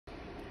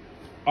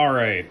All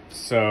right,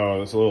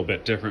 so it's a little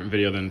bit different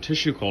video than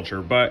tissue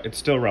culture, but it's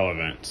still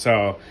relevant.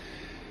 So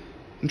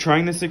I'm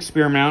trying this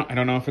experiment out. I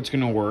don't know if it's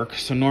gonna work.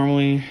 So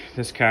normally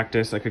this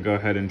cactus, I could go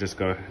ahead and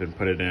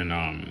put it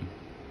in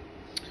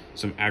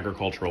some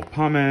agricultural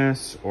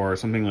pumice or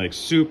something like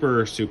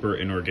super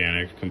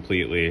inorganic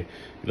completely.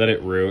 Let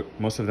it root.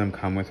 Most of them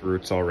come with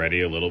roots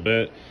already a little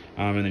bit,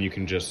 and then you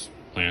can just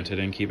plant it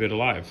and keep it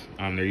alive.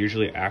 They're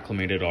usually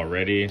acclimated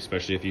already,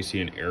 especially if you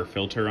see an air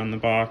filter on the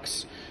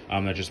box.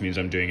 That just means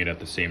I'm doing it at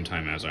the same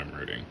time as I'm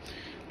rooting.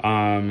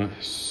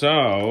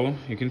 So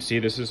you can see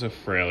this is a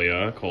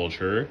Frailea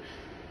culture.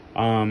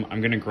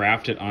 I'm gonna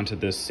graft it onto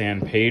this San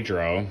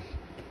Pedro,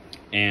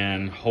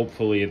 and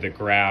hopefully the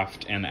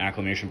graft and the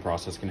acclimation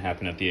process can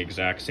happen at the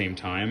exact same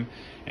time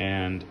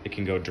and it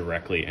can go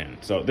directly in.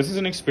 So this is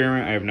an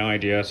experiment. I have no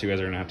idea, so you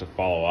guys are gonna have to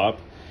follow up.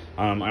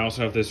 I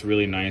also have this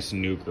really nice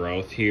new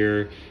growth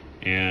here,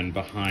 and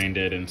behind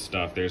it and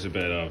stuff, there's a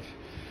bit of,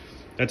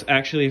 that's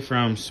actually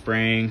from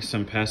spraying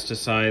some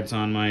pesticides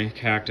on my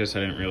cactus. I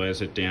didn't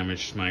realize it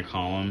damaged my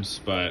columns,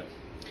 but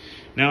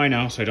now I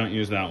know, so I don't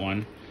use that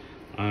one.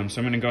 So I'm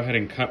gonna go ahead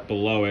and cut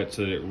below it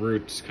so that it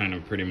roots kind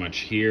of pretty much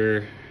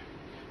here,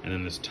 and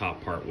then this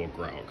top part will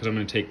grow. Because I'm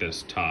gonna take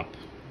this top,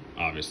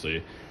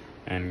 obviously,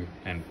 and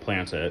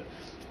plant it.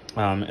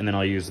 And then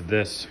I'll use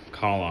this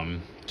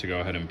column to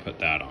go ahead and put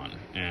that on,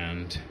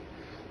 and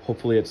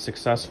hopefully it's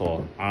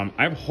successful. I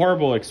have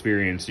horrible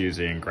experience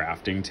using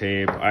grafting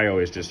tape. I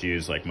always just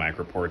use like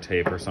micropore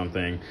tape or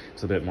something.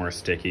 It's a bit more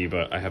sticky,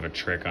 but I have a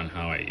trick on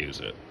how I use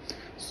it.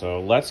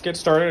 So let's get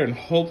started, and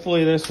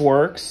hopefully this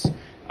works.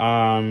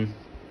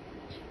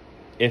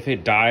 If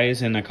it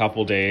dies in a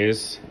couple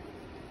days,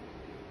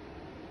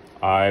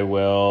 I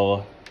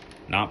will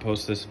not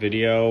post this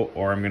video,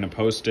 or I'm gonna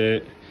post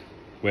it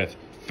with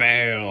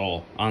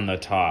fail on the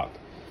top.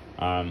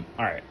 All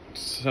right,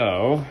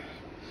 so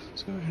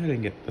let's go ahead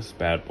and get this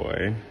bad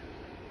boy.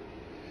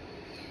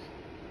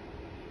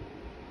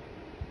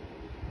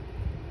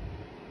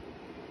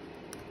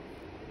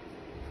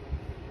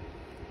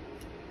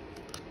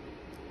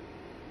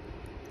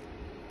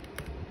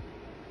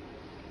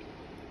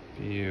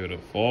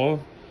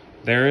 Beautiful.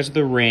 There is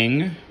the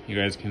ring. You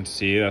guys can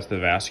see that's the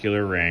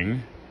vascular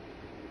ring.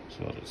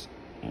 So I'll just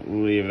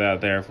leave that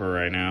there for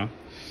right now.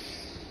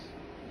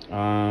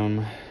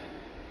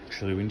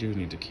 Actually, we do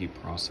need to keep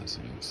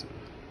processing. So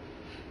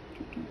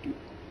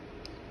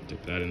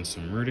dip that in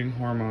some rooting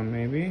hormone,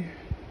 maybe.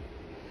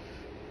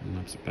 And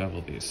let's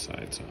bevel these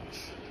sides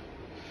off.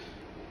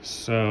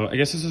 So I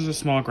guess this is a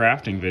small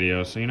grafting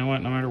video. So you know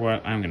what? No matter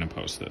what, I'm gonna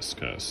post this,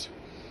 because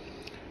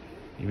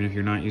even if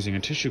you're not using a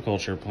tissue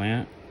culture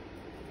plant,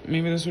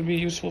 maybe this would be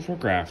useful for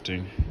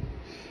grafting.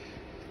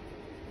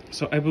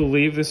 So I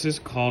believe this is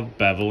called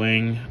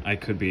beveling. I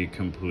could be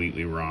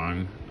completely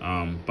wrong,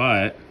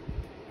 but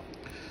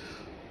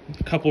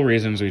a couple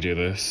reasons we do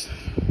this.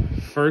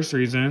 First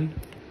reason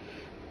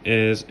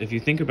is, if you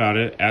think about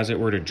it, as it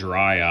were to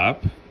dry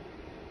up,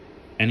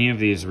 any of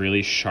these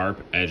really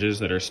sharp edges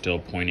that are still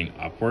pointing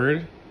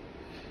upward,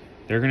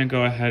 they're gonna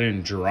go ahead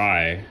and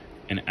dry,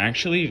 and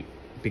actually,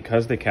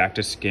 because the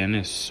cactus skin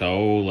is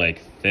so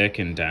like thick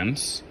and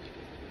dense,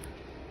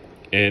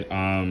 it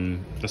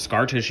the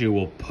scar tissue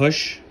will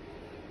push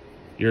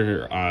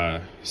your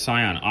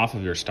scion off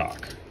of your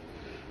stalk.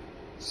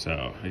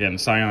 So again, the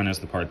scion is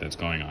the part that's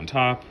going on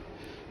top,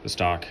 the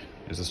stalk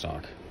is the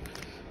stalk.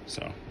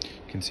 So you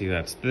can see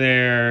that's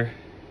there.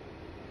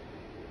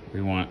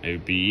 We want a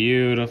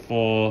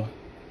beautiful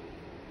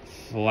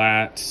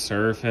flat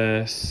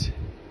surface.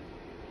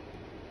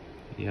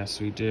 Yes,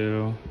 we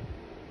do.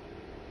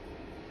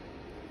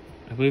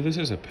 I believe this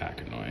is a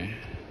Pacanoy.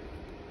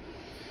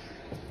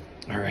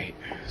 All right,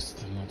 so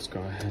then let's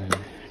go ahead and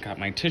got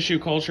my tissue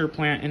culture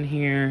plant in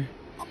here.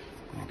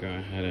 I'll go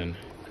ahead and,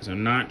 because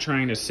I'm not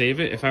trying to save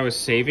it. If I was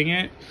saving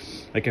it,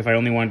 like if I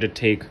only wanted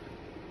to take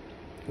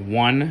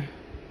one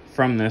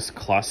from this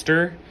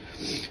cluster,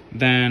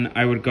 then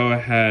I would go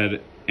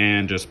ahead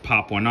and just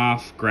pop one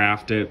off,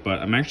 graft it, but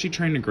I'm actually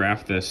trying to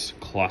graft this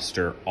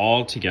cluster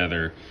all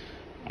together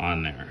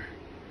on there.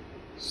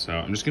 So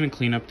I'm just gonna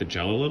clean up the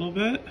gel a little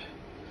bit.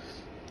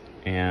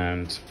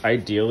 And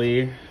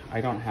ideally,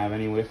 I don't have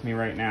any with me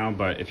right now,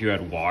 but if you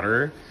had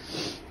water,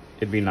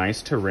 it'd be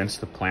nice to rinse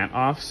the plant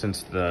off,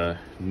 since the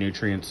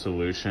nutrient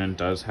solution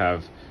does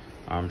have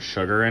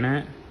sugar in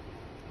it.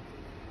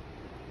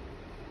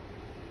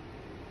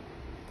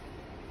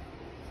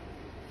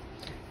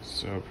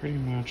 So pretty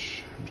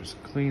much, I'm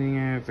just cleaning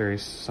it, very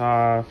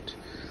soft,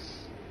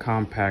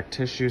 compact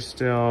tissue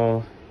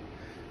still.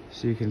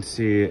 So you can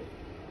see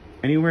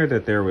anywhere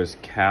that there was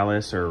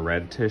callus or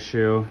red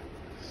tissue,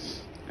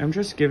 I'm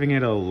just giving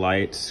it a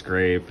light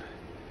scrape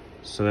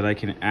so that I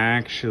can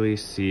actually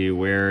see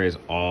where is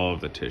all of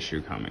the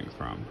tissue coming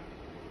from,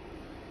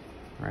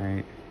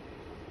 right?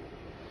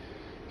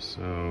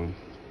 So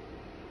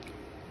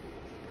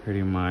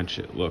pretty much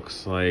it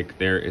looks like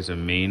there is a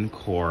main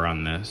core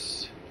on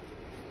this.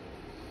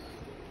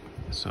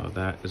 So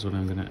that is what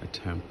I'm gonna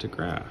attempt to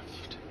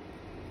graft.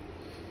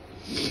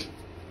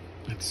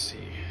 Let's see.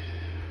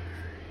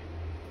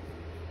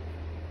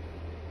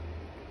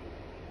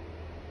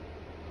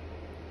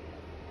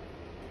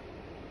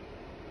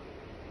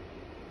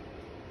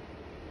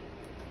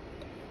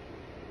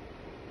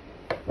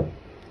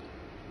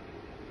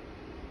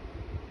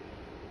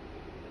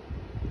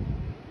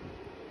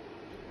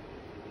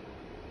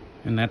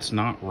 And that's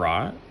not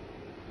rot.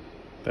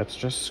 That's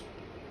just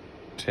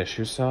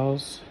tissue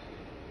cells.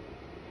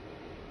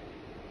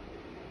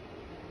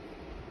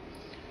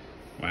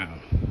 Wow.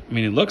 I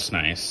mean, it looks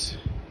nice.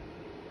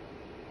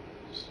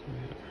 So we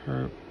have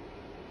her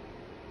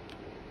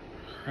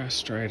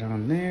pressed right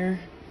on there.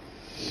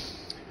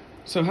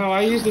 So how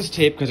I use this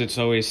tape, because it's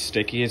always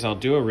sticky, is I'll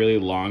do a really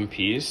long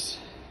piece,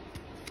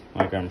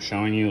 like I'm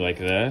showing you like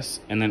this,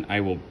 and then I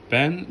will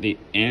bend the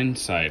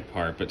inside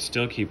part, but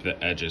still keep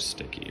the edges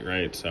sticky,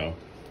 right? So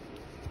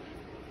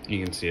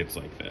you can see it's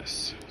like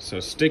this. So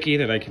sticky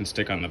that I can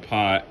stick on the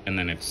pot, and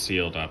then it's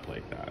sealed up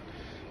like that.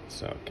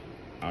 So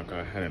I'll go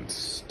ahead and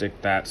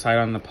stick that side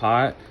on the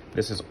pot.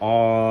 This is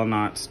all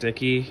not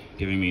sticky,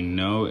 giving me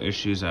no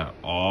issues at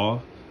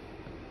all.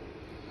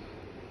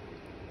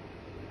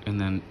 And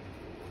then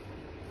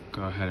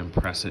go ahead and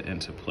press it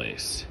into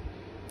place.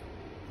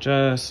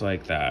 Just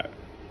like that.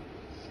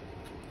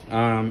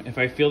 If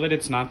I feel that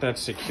it's not that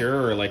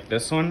secure, or like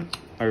this one,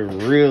 I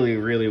really,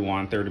 really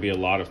want there to be a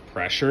lot of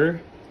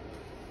pressure,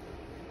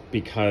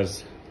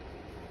 because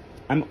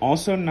I'm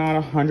also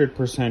not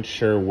 100%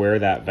 sure where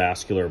that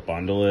vascular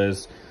bundle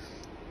is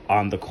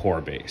on the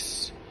core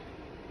base.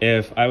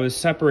 If I was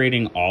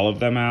separating all of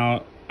them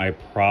out, I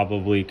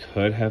probably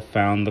could have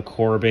found the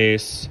core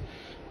base,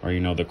 or, you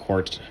know,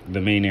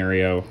 the main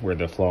area where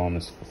the phloem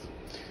is,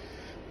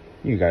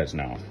 you guys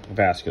know, the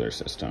vascular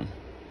system.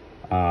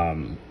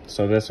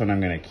 So this one I'm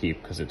gonna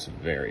keep because it's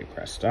very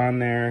pressed on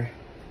there.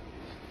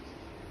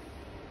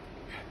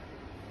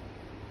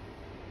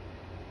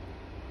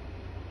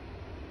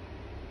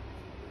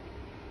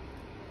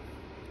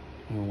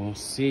 Well, we'll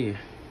see.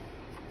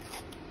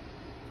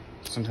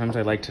 Sometimes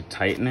I like to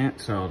tighten it,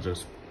 so I'll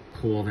just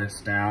pull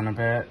this down a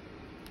bit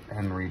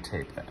and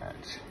retape the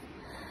edge.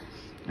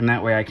 And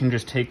that way I can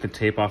just take the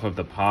tape off of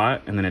the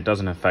pot, and then it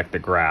doesn't affect the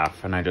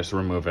graft, and I just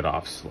remove it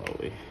off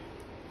slowly.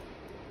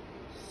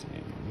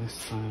 Same on this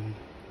side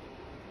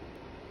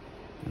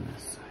and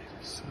this side.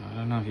 So I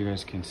don't know if you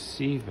guys can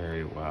see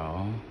very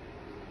well,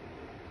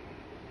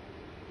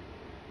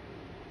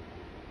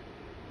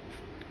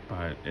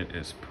 but it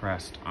is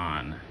pressed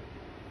on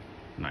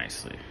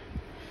nicely.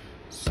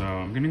 So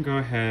I'm gonna go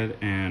ahead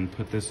and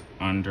put this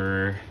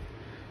under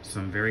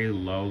some very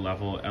low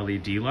level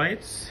LED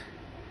lights.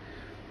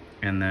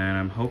 And then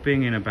I'm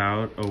hoping in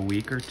about a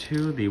week or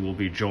two, they will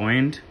be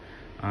joined.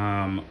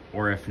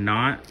 Or if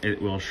not,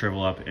 it will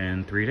shrivel up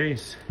in 3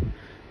 days.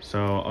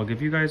 So I'll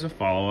give you guys a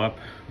follow-up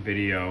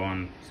video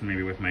on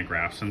maybe with my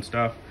grafts and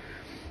stuff.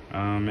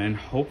 And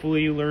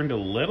hopefully you learned a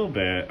little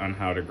bit on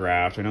how to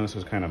graft. I know this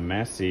was kind of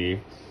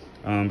messy,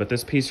 but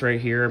this piece right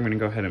here, I'm gonna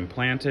go ahead and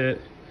plant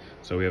it.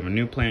 So we have a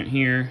new plant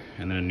here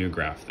and then a new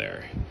graft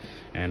there.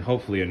 And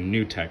hopefully a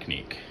new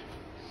technique.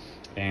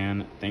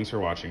 And thanks for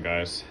watching,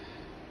 guys.